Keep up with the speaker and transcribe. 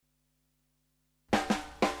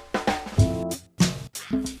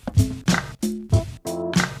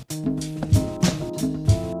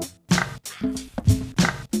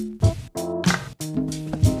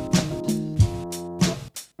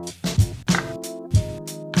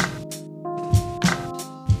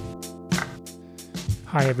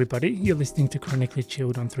Hi everybody, you're listening to Chronically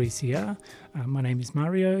Chilled on 3CR. My name is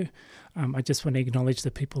Mario. I just want to acknowledge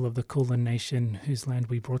the people of the Kulin Nation whose land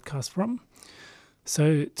we broadcast from.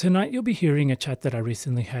 So tonight you'll be hearing a chat that I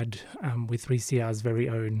recently had with 3CR's very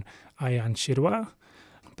own Ayan Shirwa.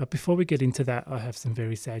 But before we get into that, I have some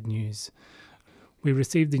very sad news. We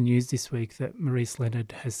received the news this week that Maurice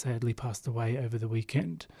Leonard has sadly passed away over the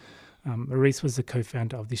weekend. Maurice was the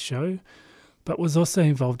co-founder of this show, but was also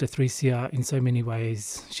involved at 3CR in so many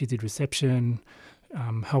ways. She did reception,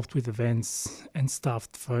 helped with events, and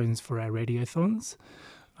staffed phones for our radiothons.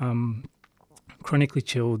 Chronically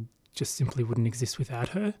Chilled just simply wouldn't exist without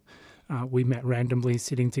her. We met randomly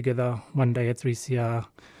sitting together one day at 3CR,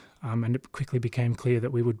 and it quickly became clear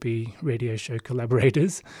that we would be radio show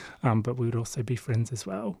collaborators, but we would also be friends as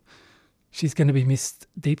well. She's going to be missed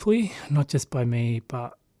deeply, not just by me,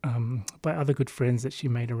 but by other good friends that she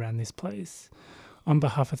made around this place. On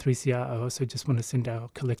behalf of 3CR, I also just want to send our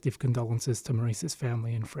collective condolences to Maurice's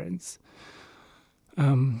family and friends.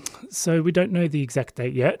 So we don't know the exact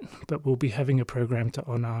date yet, but we'll be having a program to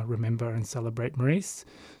honour, remember and celebrate Maurice.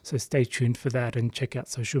 So stay tuned for that and check out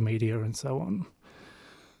social media and so on.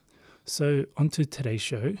 So on to today's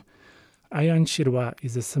show. Ayan Shirwa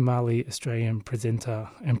is a Somali-Australian presenter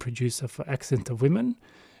and producer for Accent of Women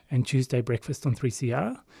and Tuesday Breakfast on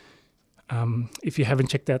 3CR. If you haven't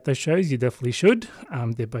checked out those shows, you definitely should.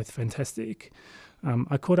 They're both fantastic.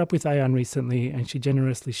 I caught up with Ayan recently and she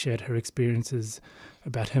generously shared her experiences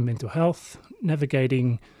about her mental health,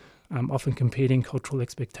 navigating often competing cultural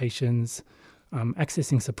expectations,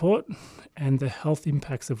 accessing support, and the health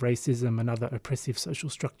impacts of racism and other oppressive social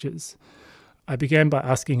structures. I began by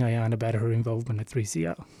asking Ayan about her involvement at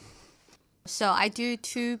 3CR. So I do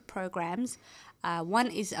two programs. One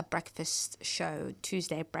is a breakfast show,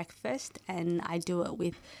 Tuesday Breakfast, and I do it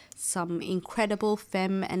with some incredible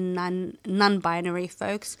femme and non-binary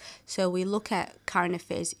folks. So we look at current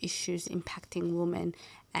affairs issues impacting women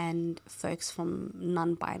and folks from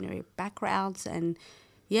non-binary backgrounds. And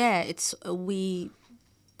we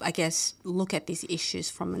look at these issues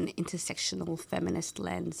from an intersectional feminist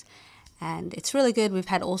lens. And it's really good. We've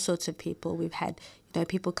had all sorts of people. We've had,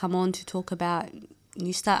 people come on to talk about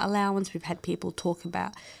New Start Allowance. We've had people talk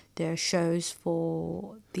about their shows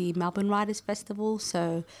for the Melbourne Writers Festival.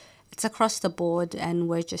 So it's across the board, and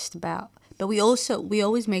but we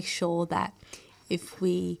always make sure that if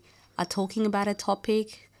we are talking about a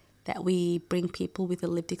topic, that we bring people with a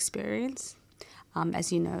lived experience.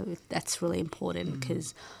 As you know, that's really important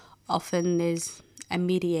because often there's a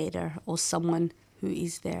mediator or someone who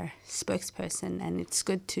is their spokesperson, and it's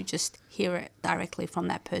good to just hear it directly from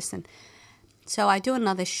that person. So I do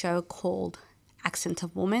another show called Accent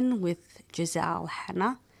of Women with Giselle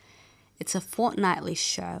Hanna. It's a fortnightly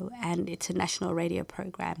show and it's a national radio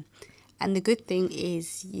program. And the good thing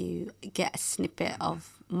is you get a snippet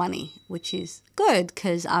of money, which is good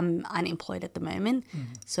because I'm unemployed at the moment.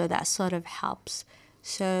 So that sort of helps.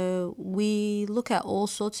 So we look at all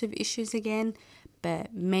sorts of issues again,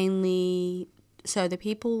 but mainly, so the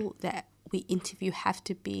people that we interview has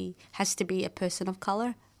to be a person of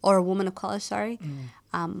colour, or a woman of colour,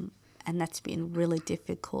 and that's been really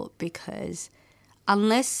difficult because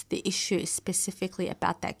unless the issue is specifically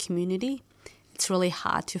about that community, it's really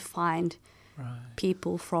hard to find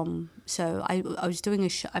people from. So I was doing a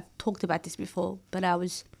show, I've talked about this before, but I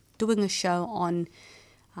was doing a show on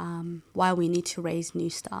why we need to raise New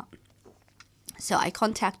Start. So I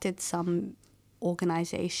contacted some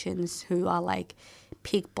organisations who are like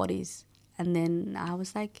peak bodies, and then I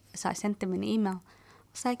sent them an email.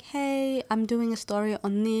 I was like, hey, I'm doing a story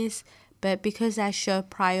on this, but because our show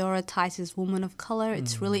prioritises women of colour,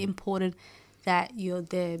 it's really important that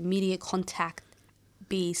the media contact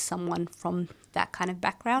be someone from that kind of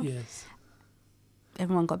background. Yes.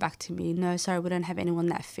 Everyone got back to me, no, sorry, we don't have anyone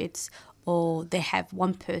that fits, or they have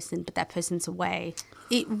one person, but that person's away.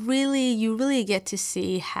 You really get to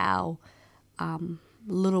see how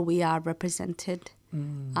little we are represented,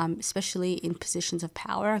 especially in positions of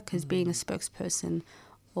power, because being a spokesperson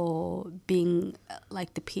or being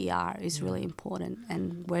like the PR is really important,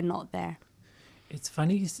 and we're not there. It's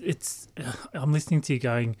funny, I'm listening to you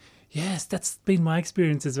going, yes, that's been my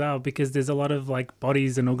experience as well, because there's a lot of like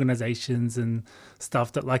bodies and organisations and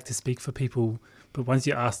stuff that like to speak for people, but once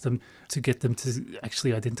you ask them to get them to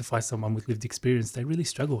actually identify someone with lived experience, they really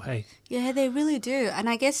struggle, hey? Yeah, they really do. And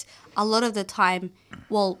I guess a lot of the time,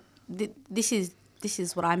 this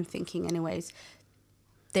is what I'm thinking anyways,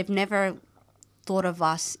 they've never thought of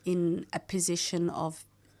us in a position of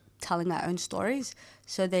telling our own stories.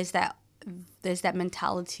 So there's that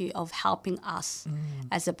mentality of helping us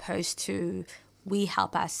as opposed to we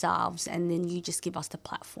help ourselves, and then you just give us the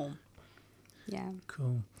platform. Yeah.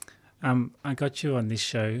 Cool. I got you on this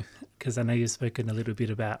show because I know you've spoken a little bit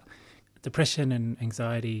about depression and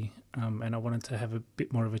anxiety, and I wanted to have a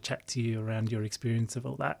bit more of a chat to you around your experience of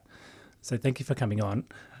all that. So thank you for coming on.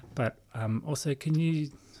 But also, can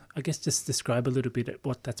you, I guess, just describe a little bit at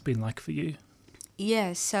what that's been like for you?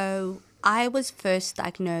 Yeah, so I was first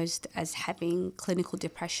diagnosed as having clinical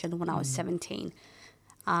depression when I was 17.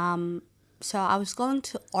 So I was going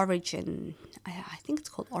to Origin, I think it's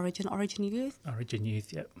called Origin Youth. Origin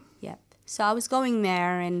Youth, yep. Yeah. So I was going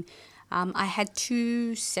there, and I had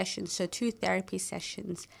 2 sessions, so 2 therapy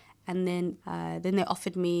sessions, and then they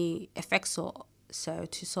offered me Effexor, so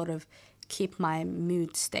to sort of keep my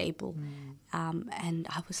mood stable. And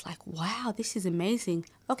I was like, wow, this is amazing.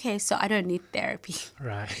 Okay, so I don't need therapy.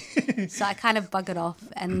 Right. So I kind of buggered off,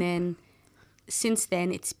 and then since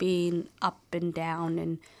then it's been up and down,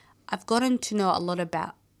 and I've gotten to know a lot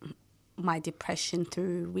about my depression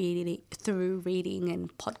through reading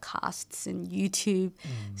and podcasts and YouTube.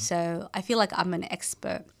 So I feel like I'm an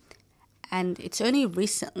expert, and it's only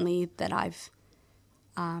recently that I've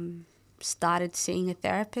started seeing a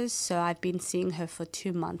therapist. So I've been seeing her for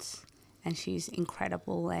 2 months, and she's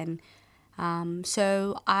incredible. And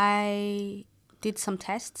so I did some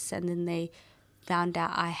tests, and then they found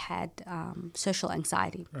out I had social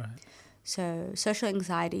anxiety. Right. So social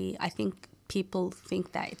anxiety, I think people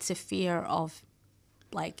think that it's a fear of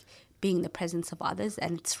like being in the presence of others,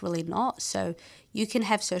 and it's really not. So you can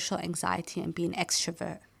have social anxiety and be an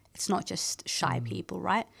extrovert. It's not just shy people,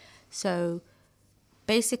 right? So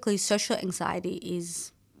basically social anxiety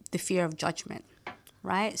is the fear of judgment,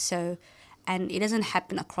 right? So, and it doesn't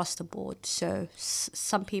happen across the board. So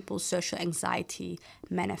some people's social anxiety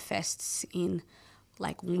manifests in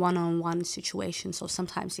like one-on-one situations, or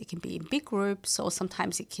sometimes it can be in big groups, or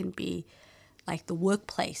sometimes it can be like the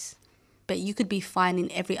workplace. But you could be fine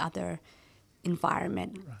in every other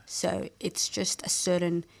environment. Right. So it's just a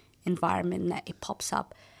certain environment that it pops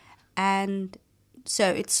up. And so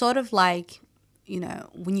it's sort of like, you know,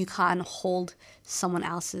 when you can't hold someone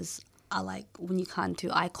else's, like when you can't do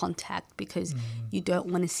eye contact because you don't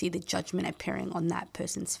want to see the judgment appearing on that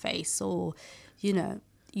person's face, or, you know,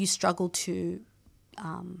 you struggle to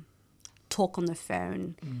talk on the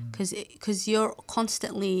phone because you're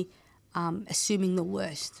constantly assuming the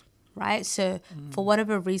worst, right? So for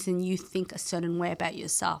whatever reason, you think a certain way about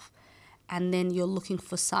yourself, and then you're looking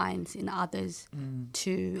for signs in others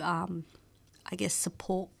to, I guess,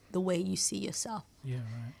 support the way you see yourself. Yeah,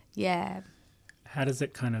 right. Yeah. How does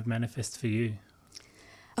it kind of manifest for you?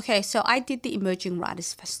 Okay, so I did the Emerging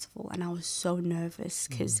Writers Festival, and I was so nervous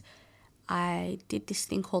because I did this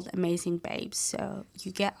thing called Amazing Babes. So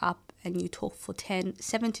you get up and you talk for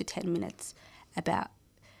 7 to 10 minutes about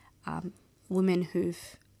women who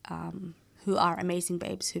are amazing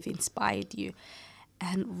babes who've inspired you.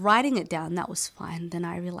 And writing it down, that was fine. Then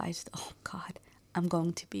I realized, oh God, I'm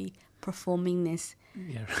going to be performing this.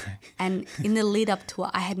 Yeah, right. And in the lead up to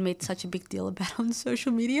it, I had made such a big deal about it on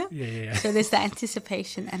social media. Yeah. So there's that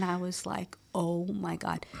anticipation, and I was like, oh my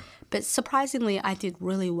God. But surprisingly, I did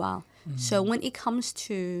really well. So when it comes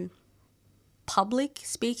to public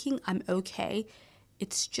speaking, I'm okay.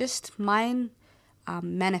 It's just mine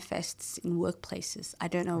manifests in workplaces. I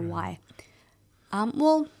don't know why.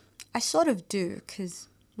 Well, I sort of do, because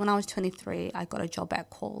when I was 23, I got a job at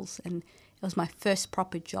Coles, and it was my first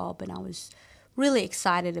proper job, and I was really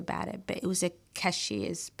excited about it, but it was a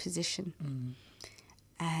cashier's position.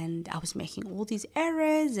 And I was making all these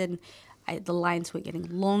errors, and the lines were getting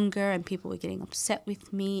longer, and people were getting upset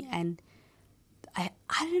with me, and I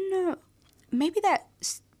don't know, maybe that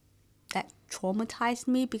traumatized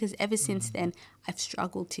me, because ever since then I've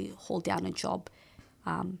struggled to hold down a job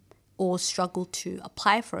or struggled to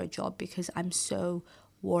apply for a job because I'm so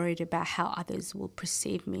worried about how others will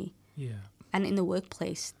perceive me. Yeah. And in the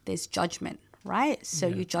workplace, there's judgment, right? So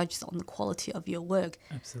you judge on the quality of your work.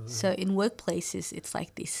 Absolutely. So in workplaces, it's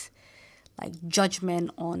like this, like judgment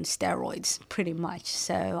on steroids, pretty much.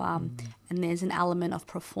 So and there's an element of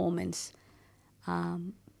performance.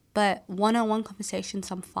 But one-on-one conversations,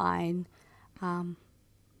 I'm fine.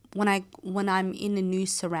 When I'm in a new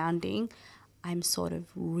surrounding, I'm sort of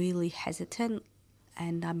really hesitant,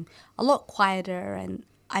 and I'm a lot quieter. And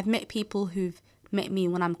I've met people who've met me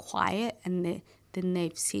when I'm quiet, and then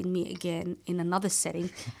they've seen me again in another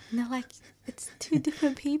setting, and they're like, it's 2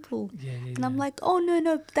 different people. And I'm like, oh,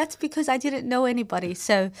 no, that's because I didn't know anybody.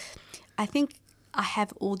 So I think I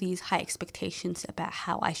have all these high expectations about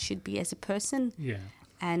how I should be as a person. Yeah.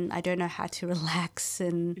 And I don't know how to relax.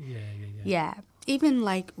 And Yeah. even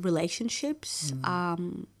like relationships,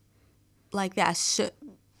 like that. So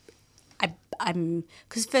I'm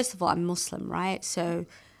because first of all I'm Muslim, right? So,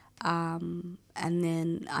 and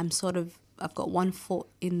then I've got one foot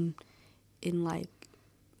in like,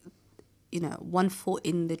 one foot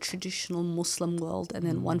in the traditional Muslim world and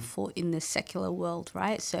then one foot in the secular world,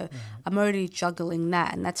 right? So I'm already juggling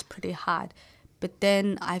that, and that's pretty hard. But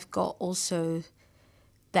then I've got also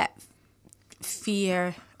that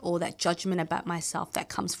fear or that judgment about myself that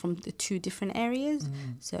comes from the two different areas.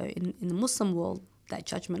 So in the Muslim world, that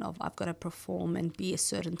judgment of I've got to perform and be a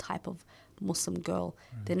certain type of Muslim girl.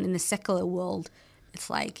 Then in the secular world, it's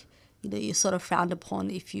like, you're sort of frowned upon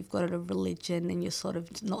if you've got a religion and you're sort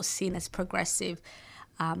of not seen as progressive.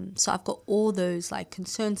 So I've got all those like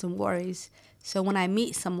concerns and worries. So when I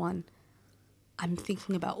meet someone, I'm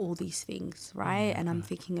thinking about all these things, right? And I'm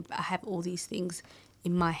thinking I have all these things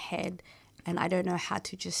in my head, and I don't know how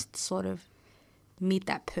to just sort of meet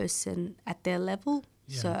that person at their level.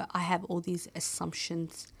 Yeah. So I have all these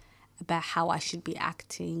assumptions about how I should be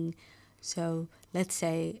acting. So let's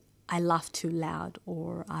say I laugh too loud,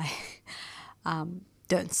 or I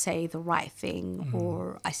don't say the right thing,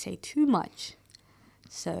 or I say too much.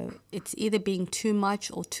 So it's either being too much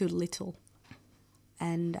or too little.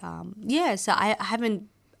 And so I haven't,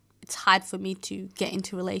 it's hard for me to get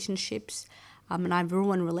into relationships. And I've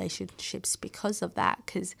ruined relationships because of that,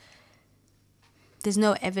 because there's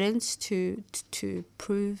no evidence to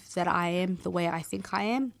prove that I am the way I think I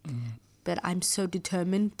am. But I'm so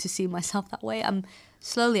determined to see myself that way. I'm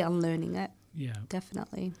slowly unlearning it. Yeah,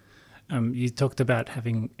 definitely. You talked about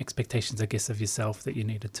having expectations, I guess, of yourself, that you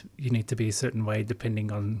need to be a certain way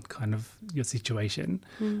depending on kind of your situation.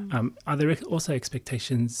 Are there also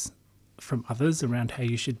expectations from others around how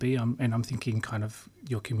you should be? And I'm thinking kind of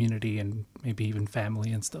your community and maybe even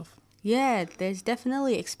family and stuff. Yeah, there's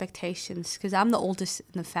definitely expectations, because I'm the oldest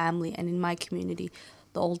in the family, and in my community,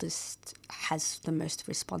 the oldest has the most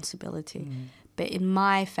responsibility. But in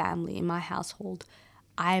my family, in my household,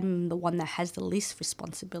 I'm the one that has the least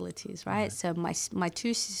responsibilities, right? So my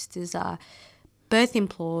two sisters are both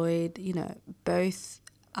employed, both,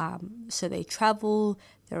 so they travel,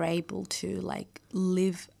 they're able to like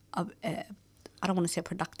live, I don't want to say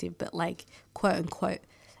productive, but like quote unquote,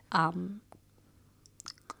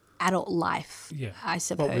 adult life, I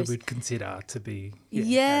suppose. What we would consider to be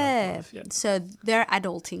adult life, So they're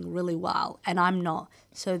adulting really well, and I'm not.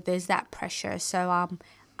 So there's that pressure. So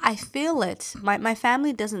I feel it. My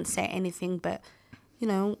family doesn't say anything, but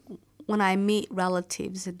when I meet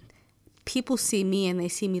relatives and people see me and they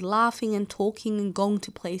see me laughing and talking and going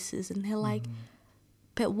to places, and they're like,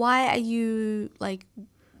 "But why are you like?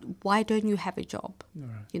 Why don't you have a job?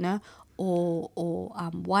 Right. Or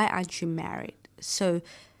why aren't you married?" So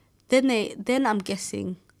then I'm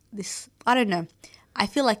guessing this, I don't know, I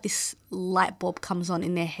feel like this light bulb comes on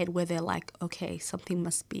in their head where they're like, okay, something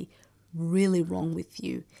must be really wrong with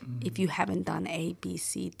you if you haven't done A, B,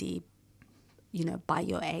 C, D, by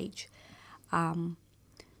your age. And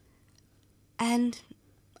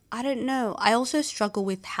I don't know. I also struggle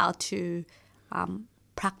with how to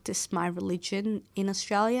practice my religion in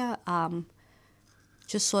Australia,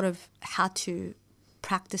 just sort of how to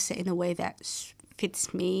practice it in a way that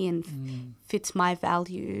fits me and fits my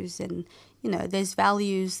values. And, there's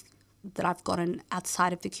values that I've gotten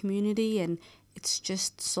outside of the community, and it's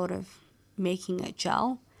just sort of making it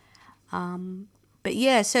gel. But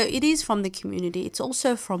yeah, so it is from the community. It's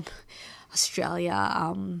also from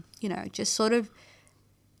Australia, just sort of,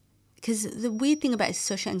 because the weird thing about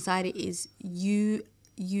social anxiety is you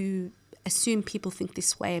assume people think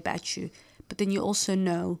this way about you, but then you also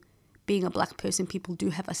know, being a black person, people do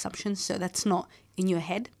have assumptions, so that's not in your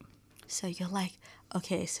head. So you're like,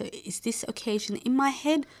 okay, so is this occasion in my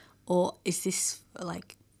head, or is this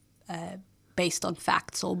like based on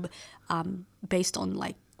facts, or based on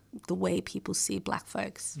like the way people see black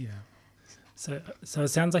folks? Yeah. So it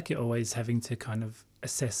sounds like you're always having to kind of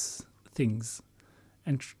assess things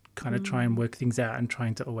and kind of try and work things out, and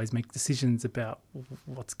trying to always make decisions about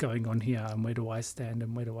what's going on here and where do I stand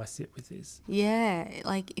and where do I sit with this. Yeah,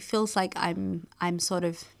 like it feels like I'm sort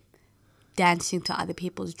of dancing to other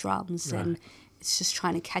people's drums, right. And it's just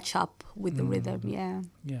trying to catch up with the rhythm. Yeah.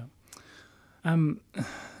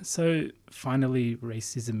 So finally,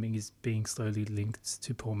 racism is being slowly linked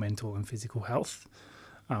to poor mental and physical health.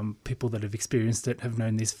 People that have experienced it have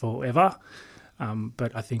known this forever.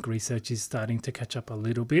 But I think research is starting to catch up a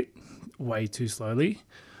little bit, way too slowly.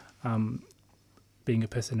 Being a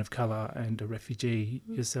person of colour and a refugee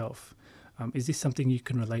yourself, is this something you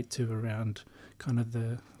can relate to around kind of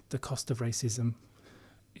the cost of racism?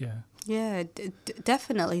 Yeah,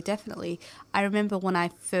 definitely. I remember when I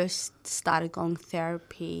first started going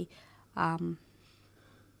therapy, I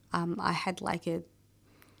had like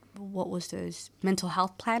what was those mental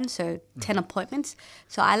health plans, so 10 appointments.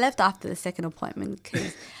 So I left after the second appointment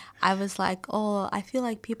because I was like, oh, I feel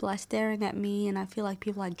like people are staring at me and I feel like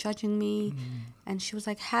people are judging me. And she was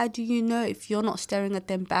like, how do you know if you're not staring at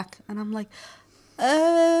them back? And I'm like,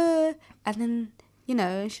 and then, you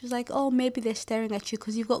know, she was like, oh, maybe they're staring at you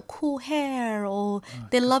because you've got cool hair, or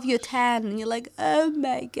they love your tan. And you're like, oh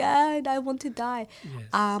my God, I want to die.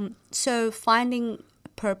 Yes. So finding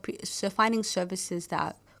services that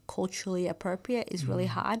are culturally appropriate is really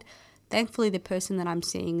hard. Thankfully, the person that I'm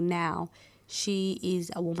seeing now, she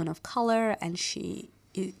is a woman of color, and she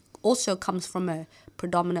also comes from a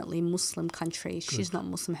predominantly Muslim country. Good. She's not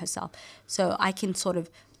Muslim herself, so I can sort of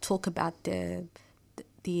talk about the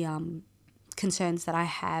concerns that I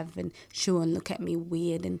have, and she won't look at me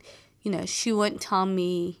weird, and you know, she won't tell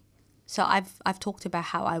me. So I've talked about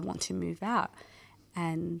how I want to move out,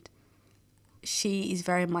 and she is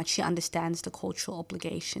very much, she understands the cultural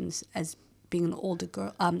obligations as being an older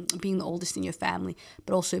girl, being the oldest in your family,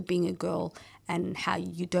 but also being a girl, and how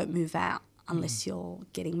you don't move out unless you're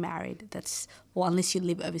getting married. Or unless you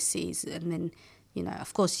live overseas, and then, you know,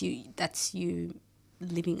 of course that's you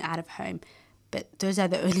living out of home. But those are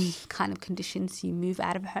the only kind of conditions you move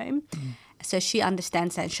out of home. So she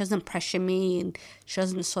understands that. She doesn't pressure me, and she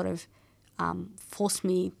doesn't sort of force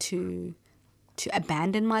me to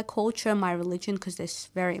abandon my culture and my religion, because that's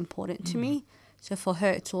very important to me. So for her,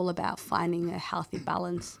 it's all about finding a healthy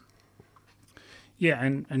balance. Yeah,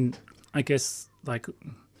 and I guess like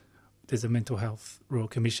there's a mental health Royal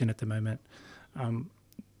Commission at the moment.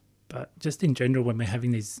 But just in general, when we're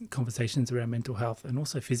having these conversations around mental health and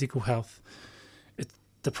also physical health,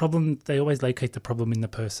 the problem, they always locate the problem in the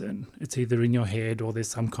person. It's either in your head or there's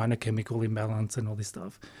some kind of chemical imbalance and all this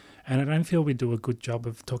stuff. And I don't feel we do a good job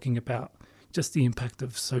of talking about just the impact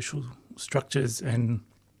of social structures and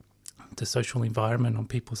the social environment on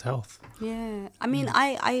people's health. Yeah. I mean,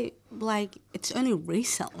 I like, it's only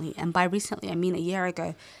recently, and by recently I mean a year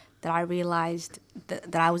ago, that I realized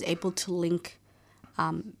that I was able to link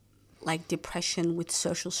like depression with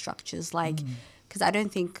social structures. Like, because I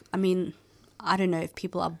don't know if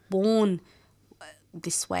people are born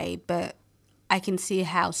this way, but I can see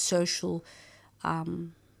how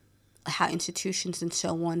how institutions and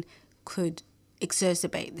so on could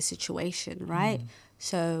exacerbate the situation, right?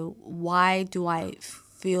 So why do I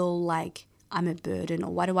feel like I'm a burden,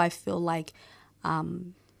 or why do I feel like,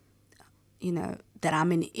 you know, that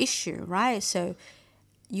I'm an issue, right? So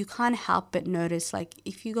you can't help but notice, like,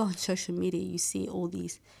 if you go on social media, you see all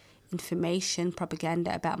these information,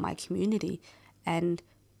 propaganda about my community, and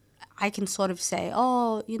I can sort of say,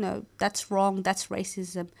 oh, you know, that's wrong, that's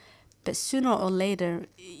racism. But sooner or later,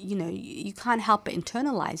 you know, you can't help but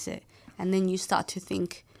internalize it. And then you start to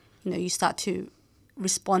think, you know, you start to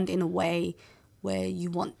respond in a way where you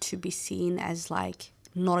want to be seen as like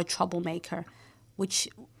not a troublemaker,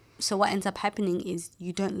 so what ends up happening is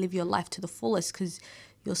you don't live your life to the fullest, because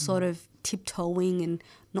you're sort of tiptoeing and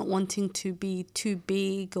not wanting to be too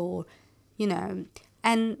big, or, you know,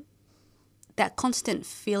 and that constant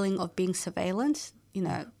feeling of being surveillance, you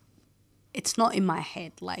know, it's not in my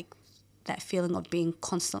head, like that feeling of being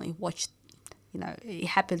constantly watched. You know, it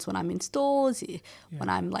happens when I'm in stores, when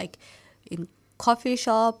I'm like in coffee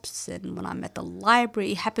shops, and when I'm at the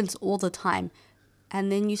library. It happens all the time.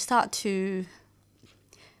 And then you start to,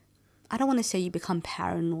 I don't want to say you become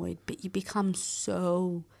paranoid, but you become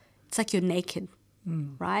so, it's like you're naked,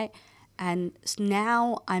 right? And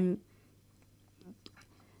now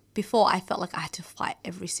before I felt like I had to fight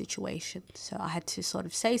every situation. So I had to sort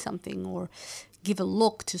of say something or give a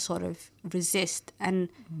look to sort of resist. And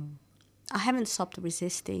I haven't stopped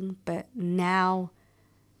resisting, but now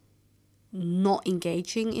not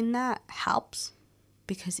engaging in that helps,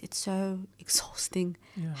 because it's so exhausting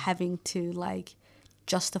having to like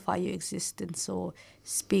justify your existence or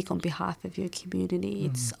speak on behalf of your community.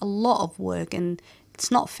 It's a lot of work, and it's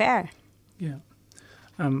not fair.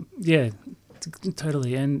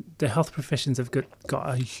 Totally. And the health professions have got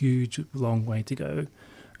a huge long way to go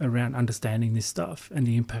around understanding this stuff and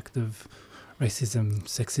the impact of racism,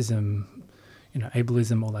 sexism, you know,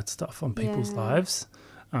 ableism, all that stuff on people's lives.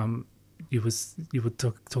 You were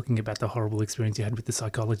talking about the horrible experience you had with the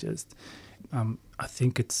psychologist. I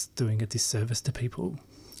think it's doing a disservice to people.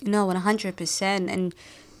 No, 100%. And,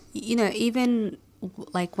 you know, even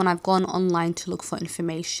like when I've gone online to look for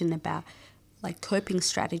information about like coping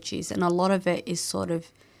strategies, and a lot of it is sort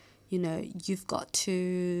of, you know, you've got to,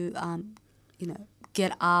 you know,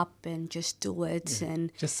 get up and just do it,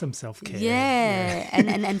 and just some self-care.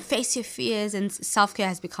 And face your fears. And self-care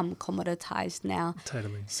has become commoditized now.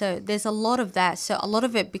 Totally. So there's a lot of that. So a lot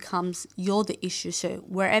of it becomes you're the issue. So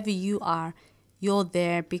wherever you are, you're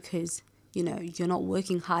there because, you know, you're not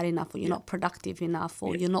working hard enough, or you're not productive enough,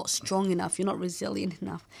 or you're not strong enough, you're not resilient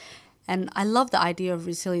enough. And I love the idea of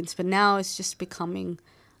resilience, but now it's just becoming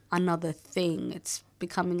another thing. It's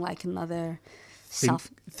becoming like another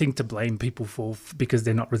thing to blame people for because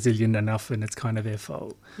they're not resilient enough, and it's kind of their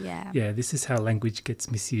fault. Yeah, this is how language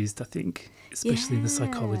gets misused, I think, especially in the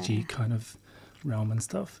psychology kind of realm and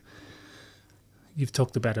stuff. You've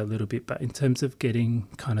talked about it a little bit, but in terms of getting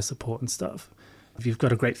kind of support and stuff, if you've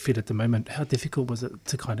got a great fit at the moment, how difficult was it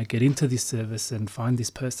to kind of get into this service and find this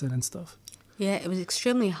person and stuff? Yeah, it was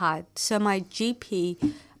extremely hard. So my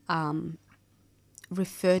GP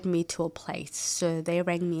referred me to a place. So they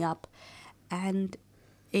rang me up, and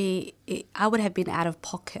I would have been out of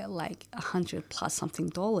pocket like $100+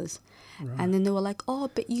 something. Right. And then they were like,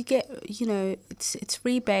 oh, but you get, you know, it's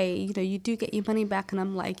rebate, you know, you do get your money back. And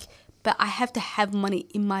I'm like, but I have to have money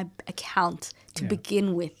in my account to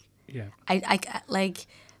begin with. Yeah.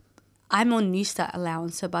 I'm on New Start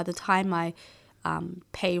allowance. So by the time I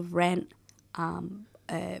pay rent,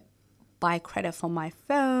 buy credit for my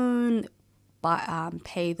phone,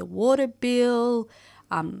 pay the water bill,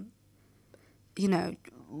 you know,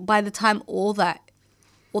 by the time all the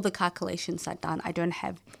calculations are done, I don't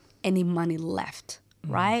have any money left,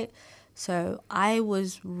 right? So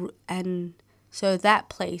so that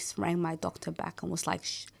place rang my doctor back and was like,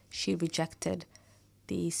 she rejected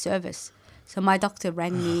the service. So my doctor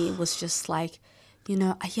rang me, was just like, you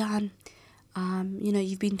know, Ayan, you know,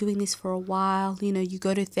 you've been doing this for a while, you know, you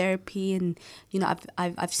go to therapy, and, you know,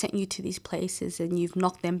 I've sent you to these places and you've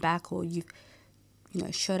knocked them back, or you've, you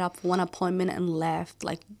know, showed up for one appointment and left.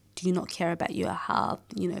 Like, do you not care about your health?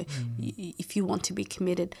 You know, if you want to be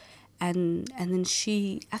committed. And then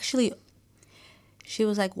she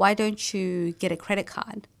was like, why don't you get a credit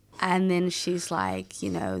card? And then she's like,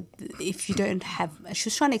 you know, if you don't have, she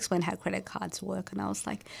was trying to explain how credit cards work. And I was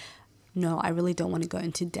like, no, I really don't want to go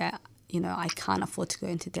into debt. You know, I can't afford to go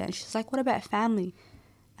into debt. And she's like, what about family?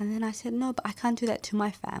 And then I said, no, but I can't do that to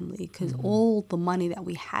my family, because all the money that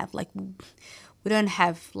we have, like, we don't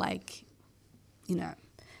have, like, you know,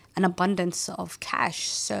 an abundance of cash,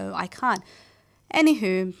 so I can't.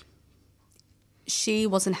 Anywho, she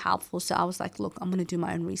wasn't helpful, so I was like, look, I'm going to do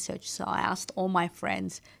my own research. So I asked all my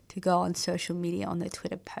friends to go on social media, on their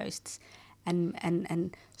Twitter posts,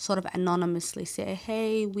 and sort of anonymously say,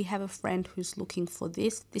 hey, we have a friend who's looking for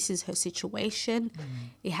this. This is her situation.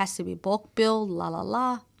 It has to be bulk bill, la, la,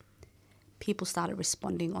 la. People started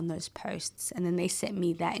responding on those posts, and then they sent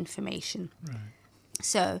me that information. Right.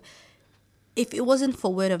 So if it wasn't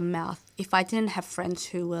for word of mouth, if I didn't have friends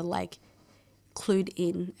who were like clued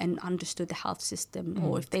in and understood the health system,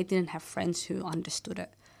 or if they didn't have friends who understood it,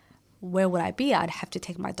 where would I be? I'd have to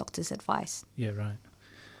take my doctor's advice. Yeah, right.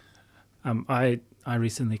 I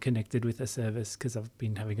recently connected with a service because I've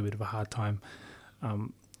been having a bit of a hard time,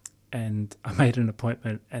 and I made an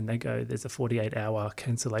appointment, and they go, there's a 48-hour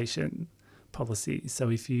cancellation policy. So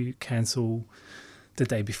if you cancel the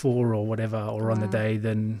day before or whatever, or on the day,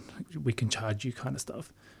 then we can charge you, kind of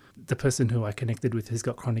stuff. The person who I connected with has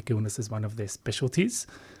got chronic illness as one of their specialties.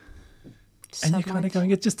 And you're kind of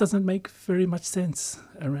going, it just doesn't make very much sense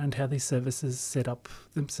around how these services set up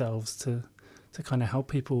themselves to kind of help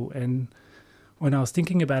people. And when I was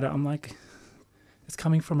thinking about it, I'm like, it's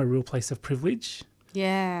coming from a real place of privilege.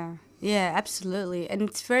 Yeah, absolutely. And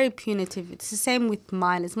it's very punitive. It's the same with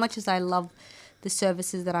mine. As much as I love the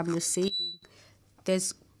services that I'm receiving,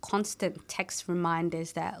 there's constant text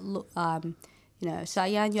reminders that, look, you know, so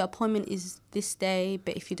yeah, your appointment is this day,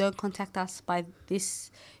 but if you don't contact us by this,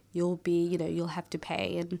 you'll have to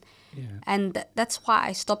pay. And that's why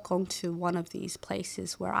I stopped going to one of these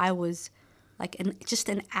places where I was like just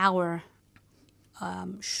an hour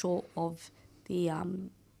short of the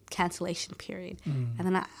cancellation period. And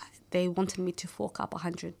then they wanted me to fork up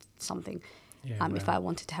 100 something if I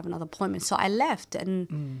wanted to have another appointment. So I left,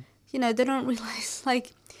 and you know, they don't realize,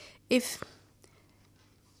 like, if,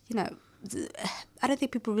 you know, I don't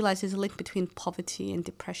think people realize there's a link between poverty and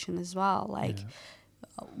depression as well. Like,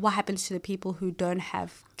 what happens to the people who don't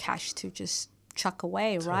have cash to just chuck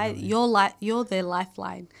away, right? You're their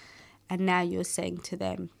lifeline, and now you're saying to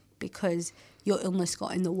them, because your illness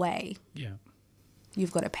got in the way,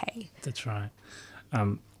 you've got to pay. That's right.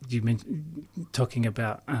 You mentioned talking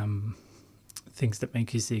about things that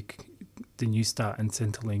make you sick. The New Start and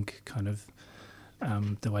Centrelink, kind of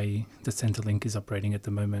the way the Centrelink is operating at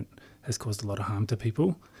the moment, has caused a lot of harm to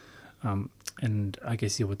people. And I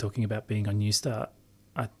guess you were talking about being on Newstart.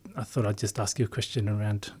 I thought I'd just ask you a question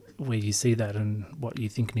around where you see that and what you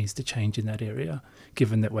think needs to change in that area,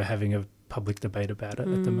 given that we're having a public debate about it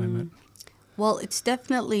at the moment. Well, it's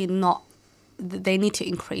definitely not. They need to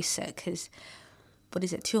increase it because, what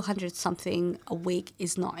is it, 200 something a week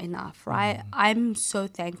is not enough, right? I'm so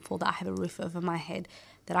thankful that I have a roof over my head,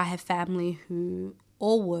 that I have family who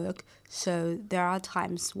all work. So there are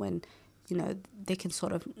times when, you know, they can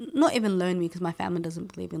sort of not even loan me because my family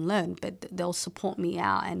doesn't believe in loan, but they'll support me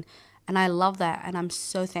out. And I love that. And I'm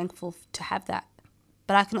so thankful to have that.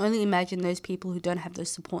 But I can only imagine those people who don't have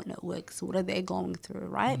those support networks. What are they going through,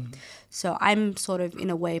 right? So I'm sort of, in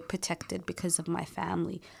a way, protected because of my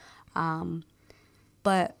family.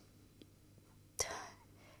 But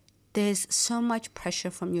there's so much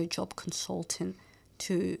pressure from your job consultant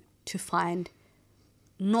to find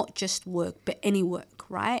not just work, but any work,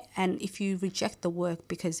 right? And if you reject the work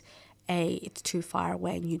because A, it's too far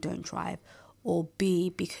away and you don't drive, or B,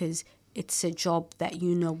 because it's a job that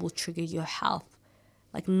you know will trigger your health,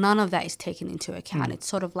 like none of that is taken into account. It's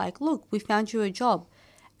sort of like, look, we found you a job.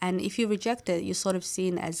 And if you reject it, you're sort of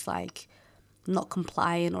seen as like not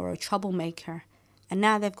compliant or a troublemaker. And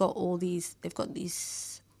now they've got these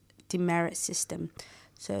demerit system.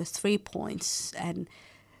 So 3 points. And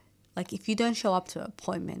like if you don't show up to an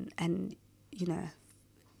appointment and, you know,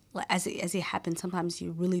 like as it happens, sometimes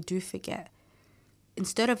you really do forget.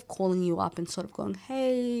 Instead of calling you up and sort of going,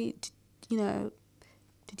 hey, you know,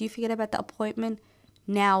 did you forget about the appointment?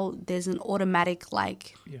 Now there's an automatic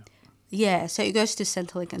like, so it goes to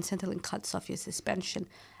Centrelink and Centrelink cuts off your suspension.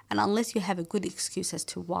 And unless you have a good excuse as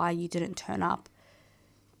to why you didn't turn up,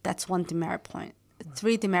 that's one demerit point.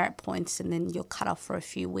 3 demerit points and then you're cut off for a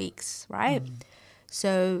few weeks, right?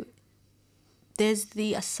 So there's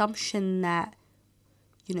the assumption that,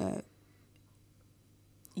 you know,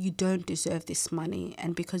 you don't deserve this money,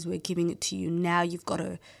 and because we're giving it to you now, you've got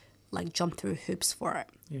to like jump through hoops for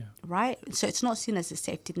it, right? So it's not seen as a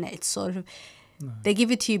safety net. It's sort of they give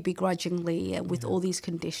it to you begrudgingly with all these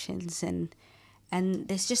conditions, and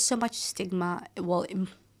there's just so much stigma. Well,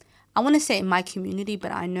 I want to say in my community,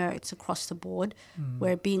 but I know it's across the board,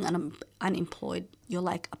 where being unemployed, you're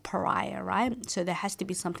like a pariah, right? So there has to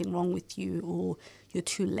be something wrong with you, or you're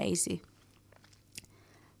too lazy.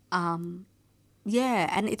 And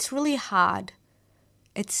it's really hard.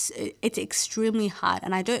 It's extremely hard,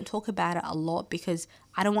 and I don't talk about it a lot because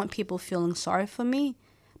I don't want people feeling sorry for me.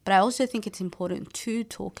 But I also think it's important to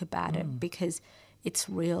talk about it because it's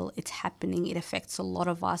real, it's happening, it affects a lot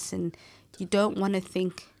of us, and you don't want to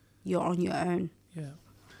think you're on your own.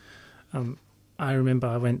 I remember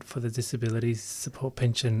I went for the disability support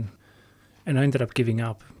pension, and I ended up giving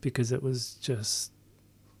up because it was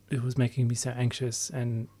making me so anxious,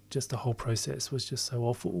 and just the whole process was just so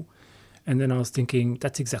awful. And then I was thinking,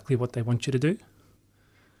 that's exactly what they want you to do.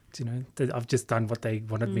 You know, that I've just done what they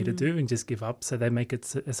wanted me to do and just give up. So they make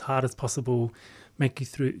it as hard as possible, make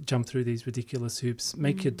you jump through these ridiculous hoops,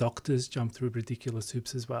 make your doctors jump through ridiculous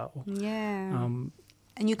hoops as well. Yeah.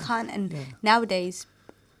 And you can't. And nowadays,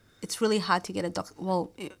 it's really hard to get a doctor.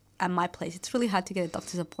 Well, at my place, it's really hard to get a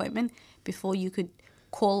doctor's appointment before you could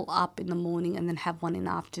call up in the morning and then have one in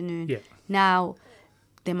the afternoon. Yeah. Now,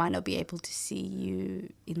 they might not be able to see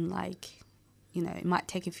you in like, you know, it might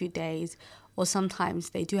take a few days, or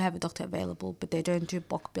sometimes they do have a doctor available, but they don't do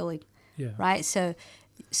bulk billing, right? So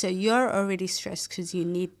you're already stressed because you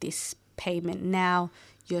need this payment. Now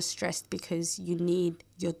you're stressed because you need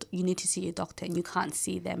to see your doctor and you can't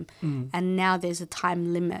see them, and now there's a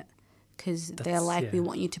time limit because they're like, we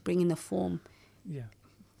want you to bring in the form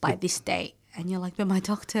by this date, and you're like, but my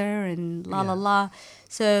doctor and la la la.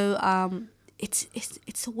 So it's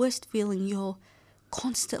the worst feeling. You're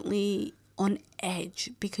constantly on edge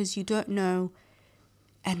because you don't know,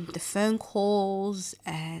 and the phone calls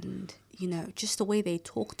and, you know, just the way they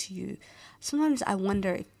talk to you. Sometimes I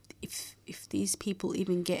wonder if these people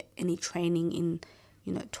even get any training in,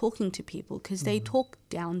 you know, talking to people, because they talk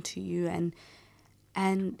down to you,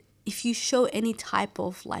 and if you show any type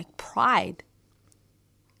of like pride,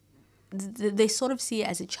 they sort of see it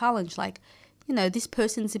as a challenge, like, you know, this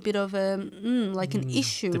person's a bit of an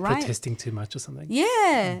issue, They're right? protesting too much or something.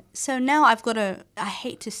 Yeah. So now I've got to, I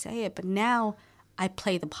hate to say it, but now I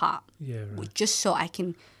play the part. Yeah, right. Just so I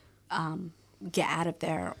can get out of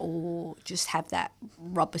there, or just have that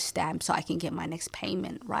rubber stamp so I can get my next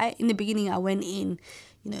payment, right? In the beginning, I went in,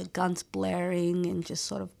 you know, guns blaring and just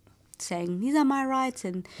sort of saying, these are my rights,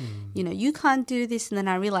 and, you know, you can't do this. And then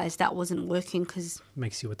I realized that wasn't working because...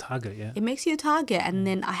 Makes you a target, It makes you a target. And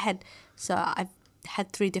then I've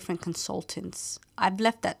had 3 different consultants. I've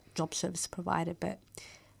left that job service provider, but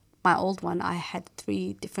my old one, I had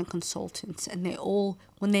 3 different consultants, and they all,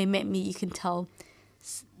 when they met me, you can tell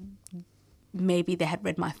maybe they had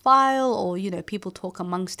read my file, or, you know, people talk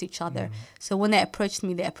amongst each other. So when they approached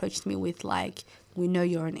me with like, we know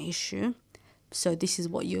you're an issue, so this is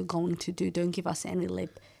what you're going to do. Don't give us any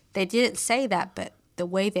lip. They didn't say that, but the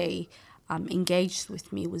way they engaged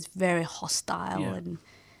with me was very hostile, and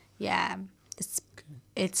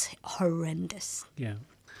it's horrendous. Yeah.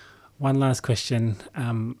 One last question.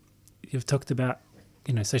 You've talked about,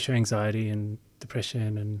 you know, social anxiety and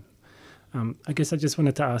depression, and I guess I just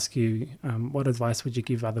wanted to ask you, what advice would you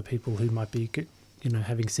give other people who might be, you know,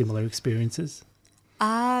 having similar experiences?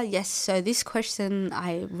 Yes. So this question,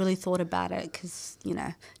 I really thought about it because, you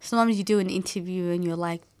know, sometimes you do an interview and you're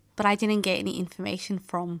like, but I didn't get any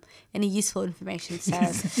useful information. So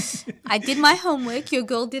I did my homework. Your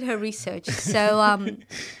girl did her research. So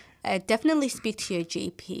definitely speak to your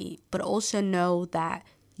GP, but also know that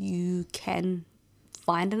you can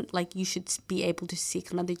find it. Like, you should be able to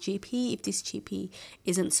seek another GP if this GP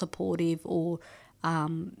isn't supportive, or,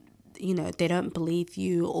 you know, they don't believe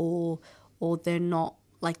you, or they're not,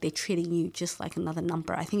 like, they're treating you just like another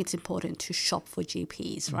number. I think it's important to shop for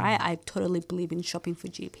GPs, right? I totally believe in shopping for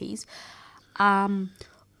GPs.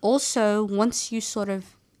 Also, once you sort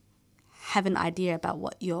of have an idea about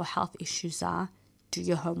what your health issues are, do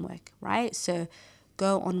your homework, right? So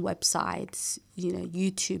go on websites, you know,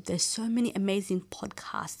 YouTube. There's so many amazing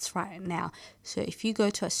podcasts right now. So if you go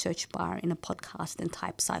to a search bar in a podcast and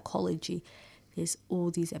type psychology, there's all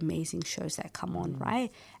these amazing shows that come on, right?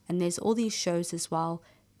 And there's all these shows as well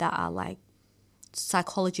that are like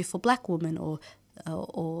psychology for Black women,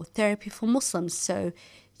 or therapy for Muslims. So,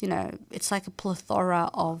 you know, it's like a plethora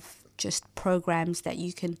of just programs that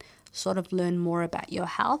you can sort of learn more about your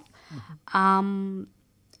health. And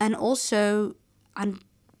also,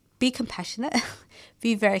 be compassionate.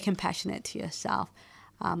 Be very compassionate to yourself.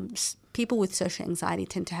 People with social anxiety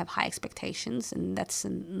tend to have high expectations, and that's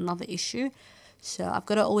another issue. So I've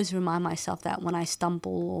got to always remind myself that when I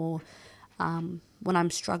stumble, or when I'm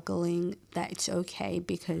struggling, that it's okay,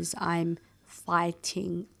 because I'm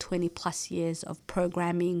fighting 20 plus years of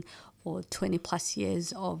programming, or 20 plus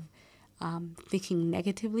years of thinking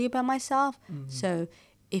negatively about myself. So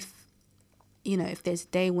if there's a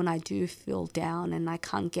day when I do feel down and I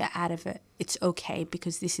can't get out of it, it's okay,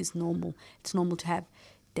 because this is normal. It's normal to have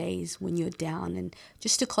days when you're down, and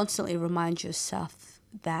just to constantly remind yourself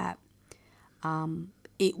that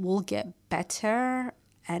it will get better.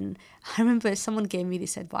 And I remember someone gave me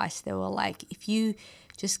this advice. They were like, if you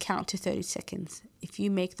just count to 30 seconds, if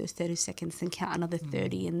you make those 30 seconds, then count another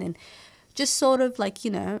 30, and then just sort of like,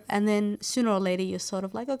 you know, and then sooner or later you're sort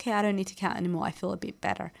of like, okay, I don't need to count anymore. I feel a bit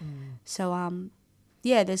better. So,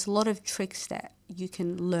 there's a lot of tricks that you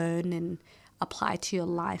can learn and apply to your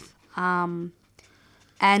life. And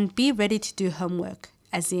be ready to do homework,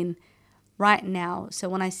 as in right now. So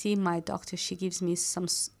when I see my doctor, she gives me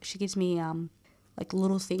like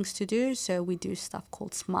little things to do. So we do stuff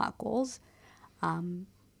called SMART goals.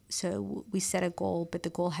 So we set a goal, but the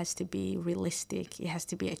goal has to be realistic. It has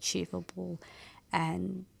to be achievable.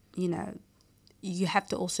 And, you know, you have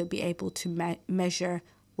to also be able to measure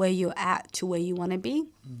where you're at to where you want to be.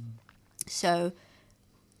 So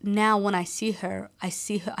now when I see her, I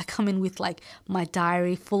come in with like my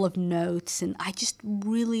diary full of notes, and I just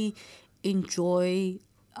really enjoy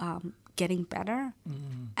getting better.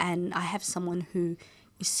 And I have someone who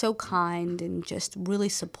is so kind and just really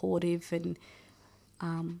supportive, and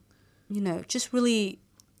just really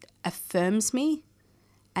affirms me.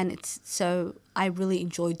 And so I really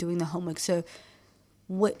enjoy doing the homework. So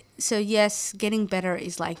yes, getting better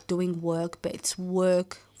is like doing work, but it's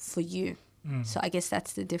work for you. So I guess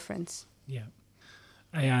that's the difference. Yeah.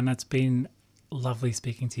 Ayaan, it's been lovely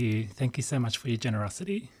speaking to you. Thank you so much for your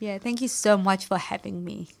generosity. Yeah, thank you so much for having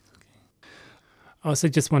me. I also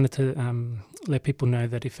just wanted to let people know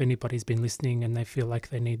that if anybody's been listening and they feel like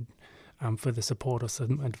they need further support or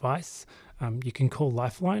some advice, you can call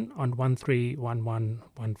Lifeline on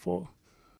 131114.